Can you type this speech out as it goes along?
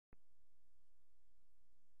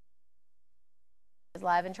is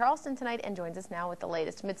live in Charleston tonight and joins us now with the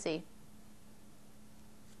latest. Mitzie.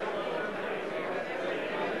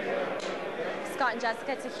 Scott and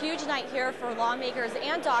Jessica, it's a huge night here for lawmakers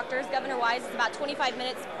and doctors. Governor Wise is about 25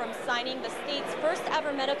 minutes from signing the state's first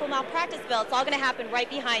ever medical malpractice bill. It's all going to happen right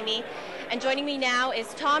behind me. And joining me now is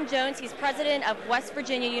Tom Jones. He's president of West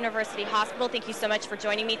Virginia University Hospital. Thank you so much for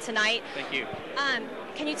joining me tonight. Thank you.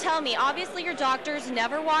 Can you tell me, obviously your doctors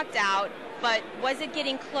never walked out, but was it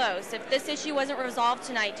getting close? If this issue wasn't resolved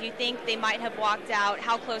tonight, do you think they might have walked out?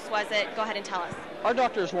 How close was it? Go ahead and tell us. Our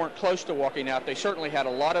doctors weren't close to walking out. They certainly had a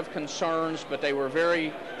lot of concerns, but they were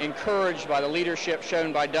very encouraged by the leadership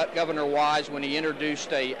shown by Governor Wise when he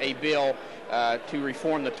introduced a bill to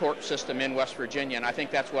reform the tort system in West Virginia, and I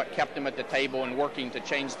think that's what kept them at the table and working to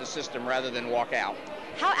change the system rather than walk out.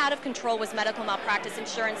 How out of control was medical malpractice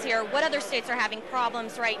insurance here? What other states are having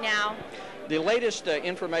problems right now? The latest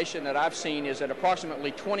information that I've seen is that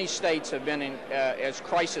approximately 20 states have been in, as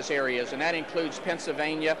crisis areas, and that includes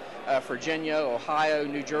Pennsylvania, Virginia, Ohio,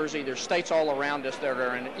 New Jersey. There's states all around us that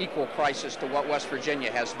are in equal crisis to what West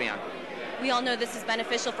Virginia has been. We all know this is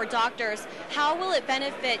beneficial for doctors. How will it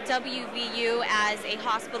benefit WVU as a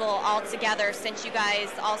hospital altogether, since you guys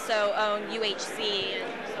also own UHC?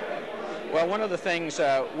 Well, one of the things,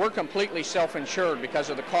 we're completely self-insured because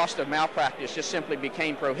of the cost of malpractice just simply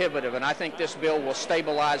became prohibitive, and I think this bill will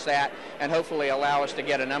stabilize that and hopefully allow us to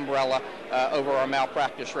get an umbrella over our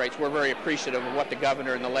malpractice rates. We're very appreciative of what the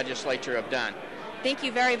governor and the legislature have done. Thank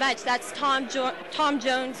you very much. That's Tom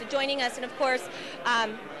Jones joining us, and of course,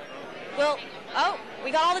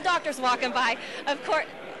 we got all the doctors walking by. Of course,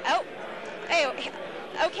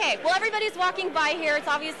 okay, well, everybody's walking by here. It's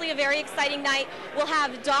obviously a very exciting night. We'll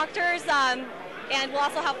have doctors and we'll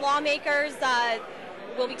also have lawmakers.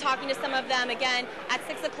 We'll be talking to some of them again at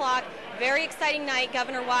 6 o'clock. Very exciting night.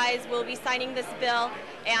 Governor Wise will be signing this bill,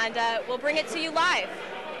 and we'll bring it to you live.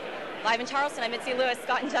 Live in Charleston, I'm Mitzie Lewis.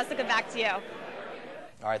 Scott and Jessica, back to you.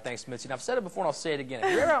 All right, thanks, Mitzie. And I've said it before and I'll say it again.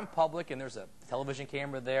 If you're out in public and there's a television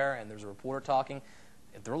camera there and there's a reporter talking,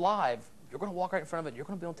 if they're live, you're going to walk right in front of it. You're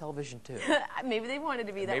going to be on television, too. Maybe they wanted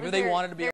to be. Maybe they wanted to be.